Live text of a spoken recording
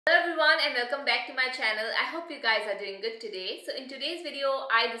welcome back to my channel. I hope you guys are doing good today. So in today's video,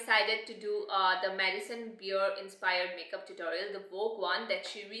 I decided to do the Madison Beer inspired makeup tutorial, the Vogue one that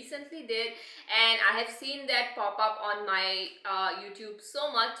she recently did, and I have seen that pop up on my YouTube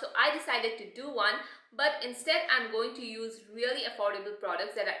so much, so I decided to do one. But instead, I'm going to use really affordable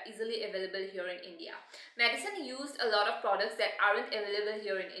products that are easily available here in India. Madison used a lot of products that aren't available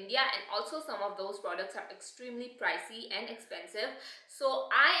here in India, and also some of those products are extremely pricey and expensive. So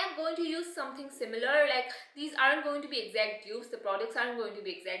I am going to use something similar. Like, these aren't going to be exact dupes, the products aren't going to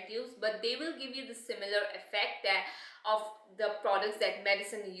be exact dupes, but they will give you the similar effect of the products that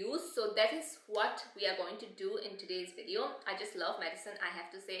Madison used. So that is what we are going to do in today's video. I just love Madison, I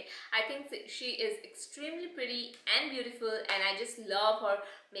have to say. I think she is extremely pretty and beautiful, and I just love her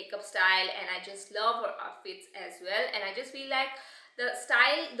makeup style, and I just love her outfits as well. And I just feel like the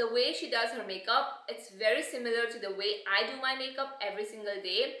style, the way she does her makeup, it's very similar to the way I do my makeup every single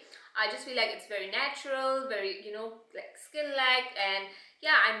day. I just feel like it's very natural, very, like skin-like, and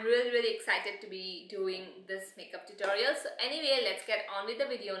yeah, I'm really excited to be doing this makeup tutorial. So anyway, let's get on with the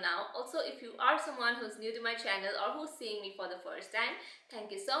video now. Also, if you are someone who's new to my channel or who's seeing me for the first time, thank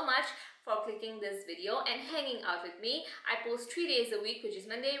you so much for clicking this video and hanging out with me. I post 3 days a week, which is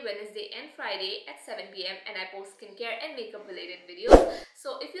Monday, Wednesday and Friday at 7 p.m. and I post skincare and makeup related videos.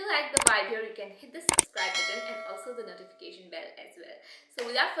 So if you like the vibe here, you can hit the subscribe button and also the notification bell as well. So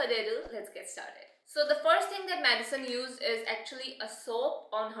without further ado, let's get started. So the first thing that Madison used is actually a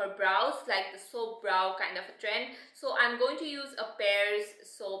soap on her brows, like the soap brow kind of a trend. So I'm going to use a Pear's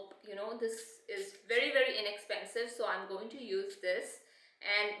soap. This is very inexpensive, so I'm going to use this.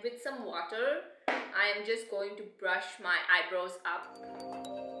 And with some water, I am just going to brush my eyebrows up.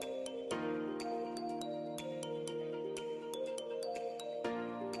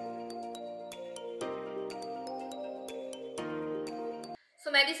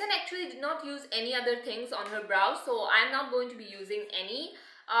 So Madison actually did not use any other things on her brows, so I'm not going to be using any.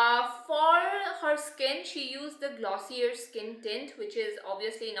 For her skin, she used the Glossier Skin Tint, which is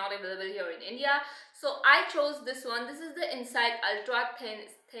obviously not available here in India. So I chose this one. This is the Inside Ultra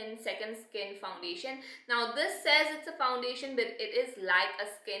Thin Second Skin Foundation. Now this says it's a foundation, but it is like a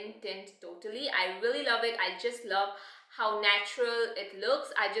skin tint totally. I really love it. I just love how natural it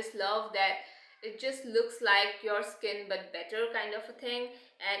looks. I just love that it just looks like your skin but better kind of a thing,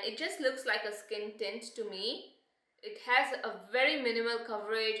 and it just looks like a skin tint to me. It has a very minimal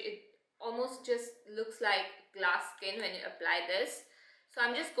coverage. It almost just looks like glass skin when you apply this. So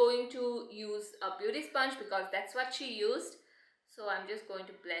I'm just going to use a beauty sponge because that's what she used. So I'm just going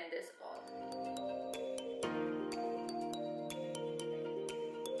to blend this all.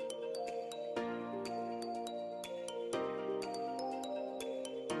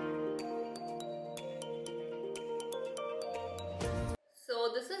 So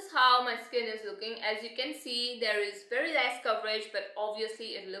this is how my skin is looking. As you can see, there is very less coverage, but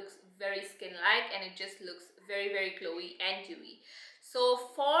obviously it looks very skin-like, and it just looks very glowy and dewy. So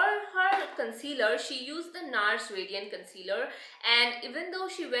for her concealer, she used the NARS Radiant Concealer, and even though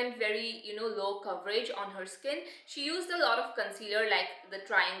she went very, low coverage on her skin, she used a lot of concealer, like the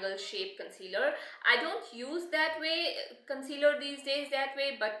triangle shape concealer. I don't use that way concealer these days that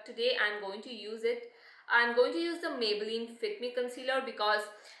way, but today I'm going to use it. I'm going to use the Maybelline Fit Me Concealer because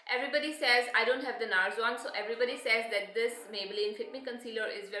everybody says, I don't have the NARS one, so everybody says that this Maybelline Fit Me Concealer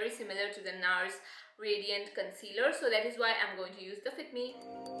is very similar to the NARS Radiant Concealer. So that is why I'm going to use the Fit Me.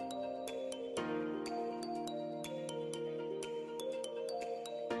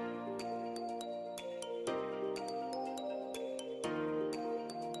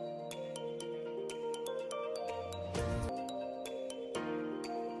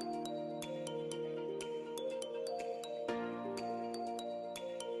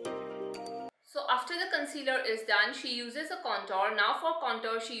 So after the concealer is done, she uses a contour. Now for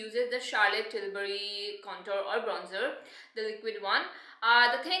contour, she uses the Charlotte Tilbury contour or bronzer, the liquid one.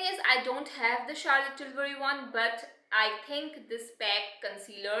 The thing is, I don't have the Charlotte Tilbury one, but I think this Pac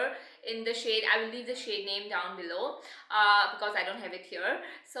concealer in the shade, I will leave the shade name down below because I don't have it here.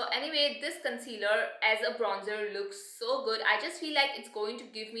 So anyway, this concealer as a bronzer looks so good. I just feel like it's going to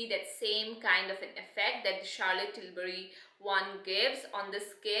give me that same kind of an effect that the Charlotte Tilbury one gives on the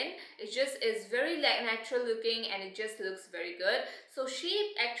skin. It just is very natural looking, and it just looks very good. So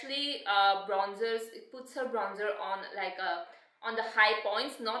she actually puts her bronzer on like on the high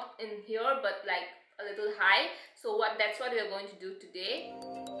points, not in here but like a little high. So that's what we are going to do today.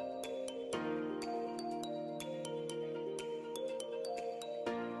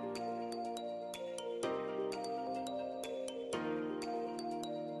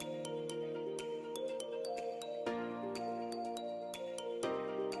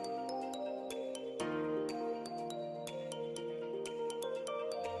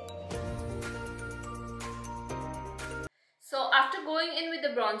 going in with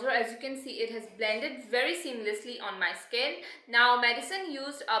the bronzer. As you can see, it has blended very seamlessly on my skin. Now Madison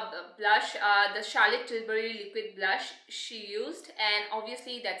used a blush, the Charlotte Tilbury liquid blush she used, and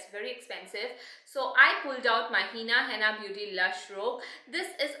obviously that's very expensive. So I pulled out my Heena Beauty Lush Rogue. This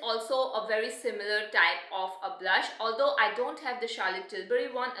is also a very similar type of a blush, although I don't have the Charlotte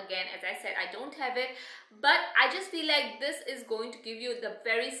Tilbury one. Again, as I said, I don't have it, but I just feel like this is going to give you the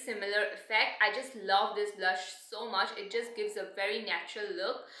very similar effect. I just love this blush so much. It just gives a very natural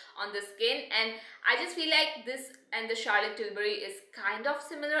look on the skin, and I just feel like this and the Charlotte Tilbury is kind of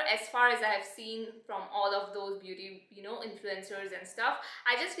similar as far as I have seen from all of those beauty, influencers and stuff.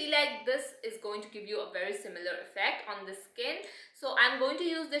 I just feel like this is going to give you a very similar effect on the skin. So I'm going to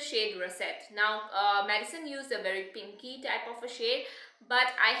use the shade Russett. Now Madison used a very pinky type of a shade, but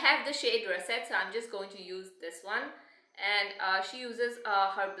I have the shade Russett, so I'm just going to use this one. And she uses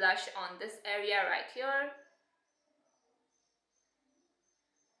her blush on this area right here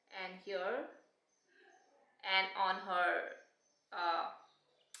and here, and on her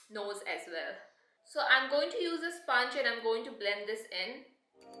nose as well. So I'm going to use a sponge and I'm going to blend this in.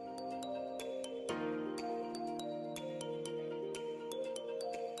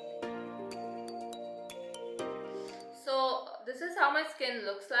 So this is how my skin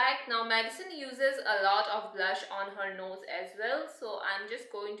looks like. Now Madison uses a lot of blush on her nose as well, so I'm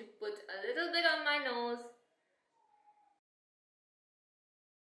just going to put a little bit on my nose.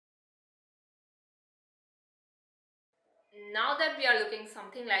 Now that we are looking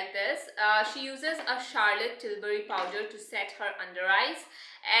something like this, she uses a Charlotte Tilbury powder to set her under eyes.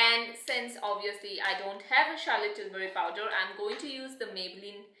 And since obviously I don't have a Charlotte Tilbury powder, I'm going to use the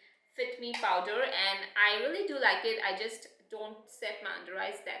Maybelline Fit Me powder, and I really do like it. I just don't set my under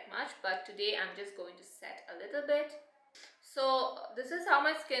eyes that much, but today I'm just going to set a little bit. So this is how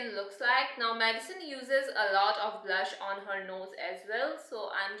my skin looks like. Now Madison uses a lot of blush on her nose as well,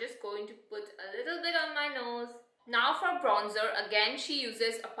 so I'm just going to put a little bit on my nose. Now for bronzer, again she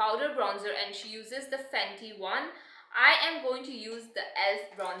uses a powder bronzer and she uses the Fenty one. I am going to use the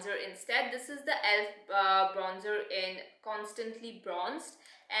e.l.f. bronzer instead. This is the e.l.f. Bronzer in Constantly Bronzed,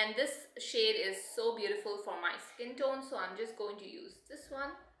 and this shade is so beautiful for my skin tone, so I'm just going to use this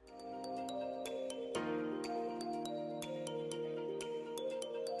one.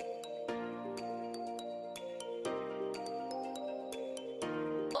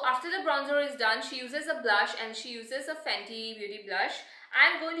 After the bronzer is done, she uses a blush and she uses a Fenty Beauty blush.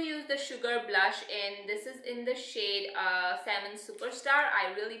 I'm going to use the Sugar blush in, this is in the shade Salmon Superstar.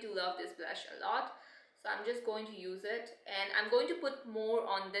 I really do love this blush a lot. So I'm just going to use it, and I'm going to put more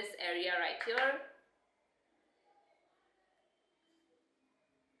on this area right here.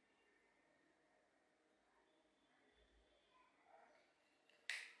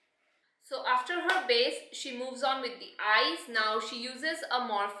 So after her base, she moves on with the eyes. Now she uses a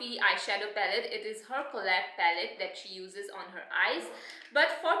Morphe eyeshadow palette. It is her collab palette that she uses on her eyes. But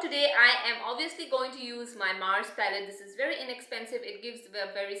for today, I am obviously going to use my Mars palette. This is very inexpensive. It gives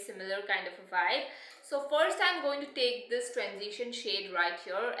a very similar kind of a vibe. So first I'm going to take this transition shade right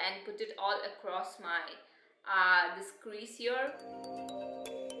here and put it all across my this crease here.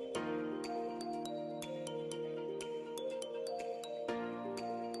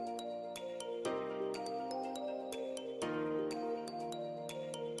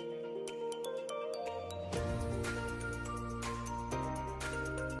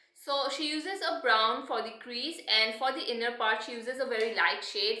 So she uses a brown for the crease, and for the inner part she uses a very light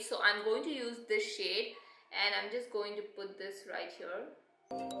shade. So I'm going to use this shade and I'm just going to put this right here.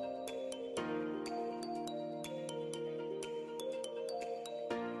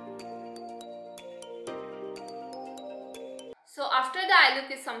 So after the eye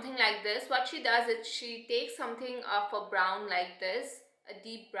look is something like this, what she does is she takes something of a brown like this, a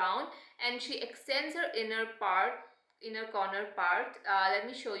deep brown, and she extends her inner corner part. Let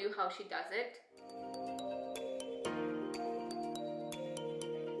me show you how she does it.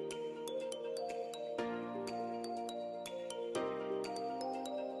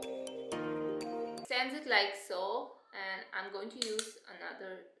 Extends it like so, and I'm going to use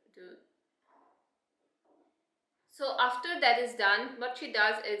another So after that is done, what she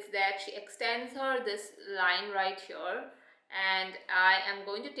does is that she extends her this line right here, and I am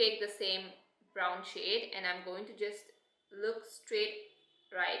going to take the same brown shade and I'm going to just look straight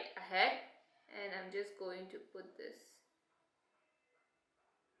right ahead, and I'm just going to put this.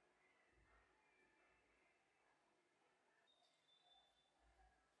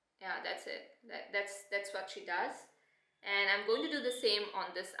 Yeah, that's it. That's what she does. And I'm going to do the same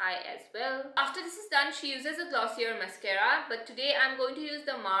on this eye as well. After this is done, she uses a glossier mascara, but today I'm going to use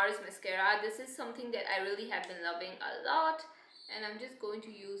the Mars mascara. This is something that I really have been loving a lot, and I'm just going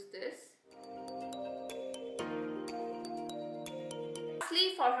to use this.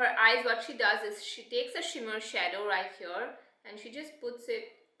 Lastly, for her eyes, what she does is she takes a shimmer shadow right here and she just puts it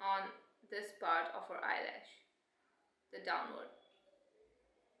on this part of her eyelash, the downward.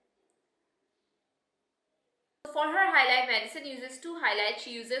 For her highlight, Madison uses two highlights.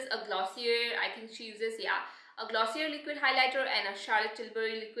 She uses a glossier, I think she uses, a glossier liquid highlighter and a Charlotte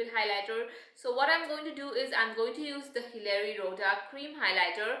Tilbury liquid highlighter. So what I'm going to do is I'm going to use the Hilary Rohda cream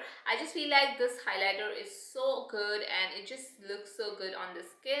highlighter. I just feel like this highlighter is so good and it just looks so good on the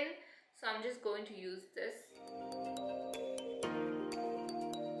skin. So I'm just going to use this.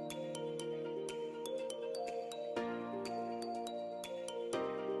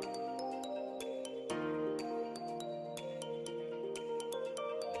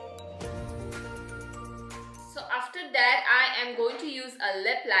 After that, I am going to use a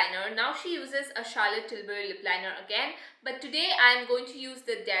lip liner. Now she uses a Charlotte Tilbury lip liner again, but today I am going to use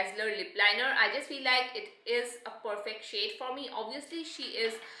the Dazzler lip liner. I just feel like it is a perfect shade for me. Obviously, she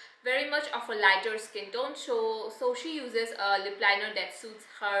is very much of a lighter skin tone, so she uses a lip liner that suits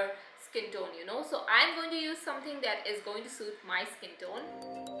her skin tone, you know. So I am going to use something that is going to suit my skin tone.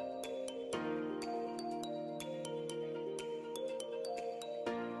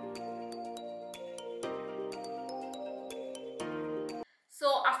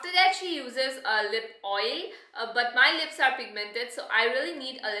 So after that she uses a lip oil, but my lips are pigmented, so I really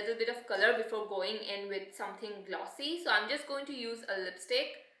need a little bit of color before going in with something glossy. So I'm just going to use a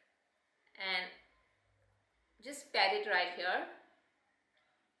lipstick and just pat it right here.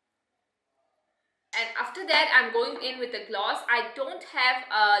 And after that I'm going in with a gloss. I don't have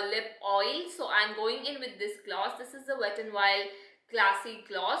a lip oil, so I'm going in with this gloss. This is the Wet n Wild Glassy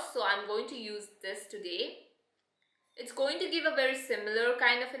Gloss, so I'm going to use this today. It's going to give a very similar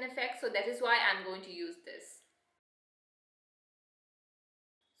kind of an effect, so that is why I'm going to use this.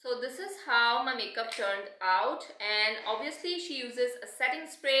 So this is how my makeup turned out, and obviously she uses a setting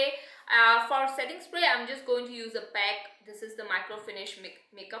spray. For setting spray, I'm just going to use a Pac. This is the Micro Finish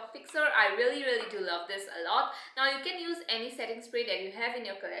Makeup Fixer. I really do love this a lot. Now you can use any setting spray that you have in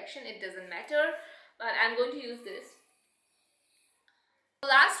your collection, it doesn't matter, but I'm going to use this.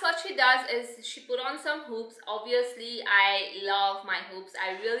 Last, what she does is she put on some hoops. Obviously I love my hoops.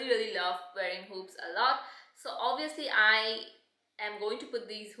 I really love wearing hoops a lot. So obviously I am going to put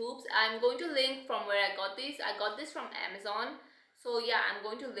these hoops. I'm going to link from where I got these. I got this from Amazon. So yeah, I'm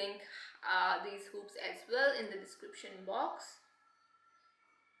going to link these hoops as well in the description box.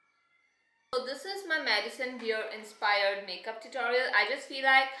 So this is my Madison Beer inspired makeup tutorial. I just feel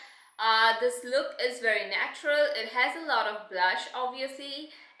like this look is very natural. It has a lot of blush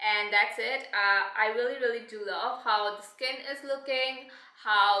obviously, and that's it. I really do love how the skin is looking,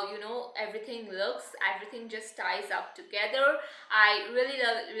 how, you know, everything looks, everything just ties up together. I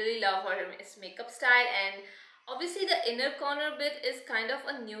really love her makeup style, and obviously the inner corner bit is kind of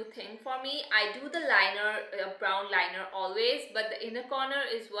a new thing for me. I do the liner, brown liner always, but the inner corner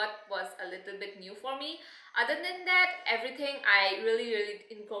is what was a little bit new for me. Other than that, everything I really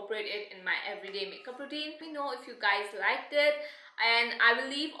incorporate it in my everyday makeup routine. Let me know if you guys liked it, and I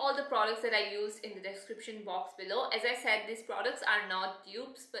will leave all the products that I used in the description box below. As I said, these products are not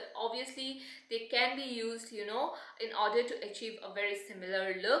dupes, but obviously they can be used, you know, in order to achieve a very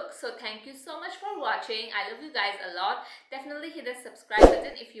similar look. So thank you so much for watching. I love you guys a lot. Definitely hit the subscribe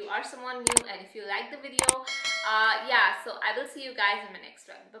button if you are someone new, and if you like the video. Yeah, so I will see you guys in my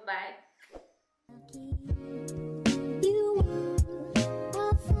next one. Bye bye. You are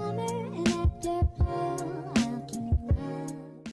a summer and after